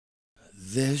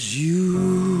There's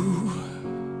you,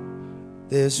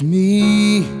 there's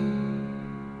me,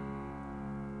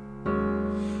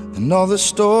 and all the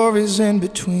stories in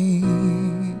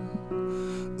between.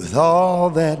 With all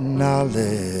that knowledge,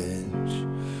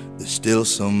 there's still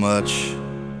so much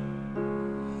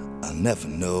I'll never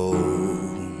know.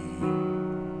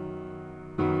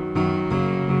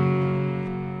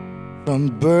 From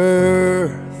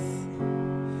birth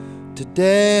to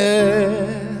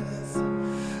death,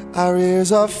 our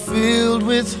ears are filled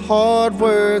with hard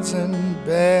words and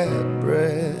bad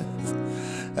breath.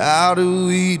 How do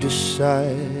we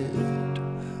decide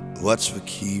what's for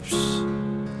keeps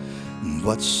and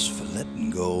what's for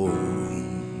letting go?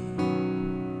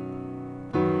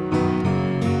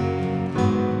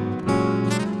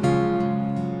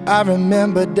 I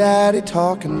remember Daddy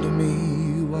talking to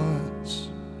me once,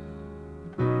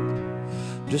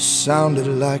 just sounded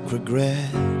like regret.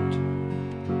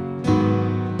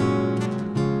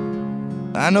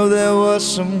 I know there was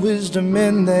some wisdom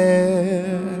in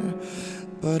there,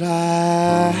 but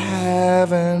I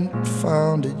haven't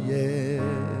found it yet.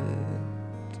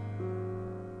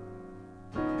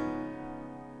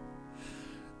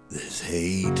 There's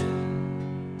hate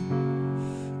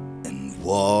and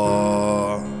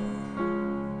war.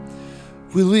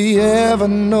 Will we ever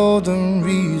know the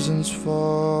reasons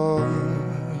for?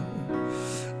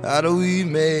 How do we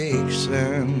make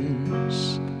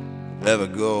sense ever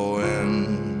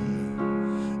going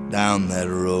down that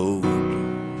road?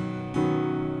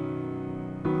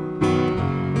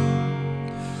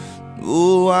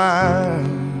 Oh,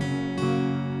 I'm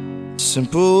a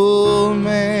simple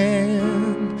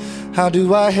man. How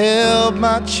do I help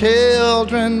my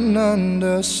children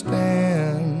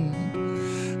understand?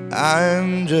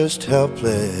 I'm just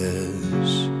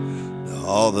helpless to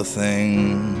all the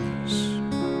things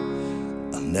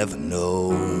I'll never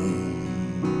know.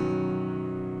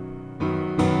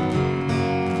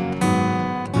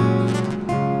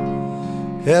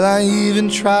 Hell, I even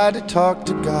tried to talk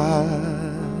to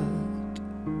God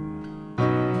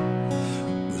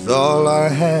with all I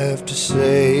have to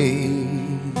say.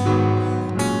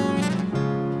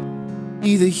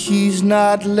 Either he's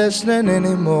not listening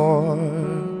anymore,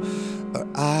 or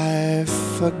I've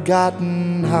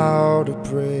forgotten how to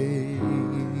pray.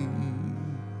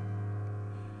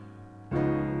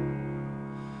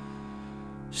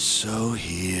 So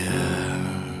here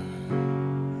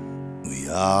we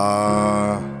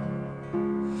are,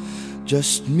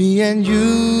 just me and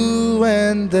you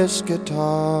and this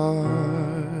guitar.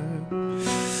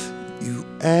 You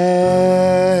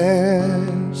asked,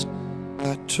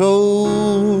 I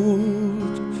told.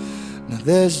 Now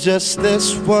there's just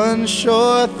this one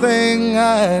sure thing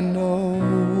I know.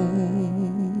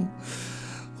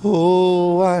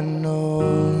 Oh, I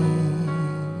know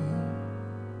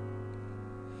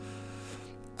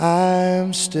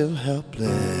I'm still helpless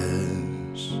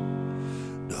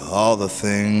to all the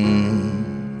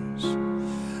things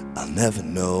I'll never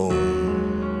know.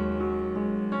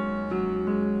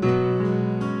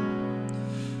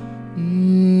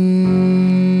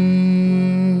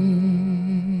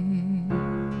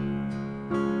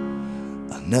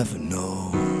 I'll never know.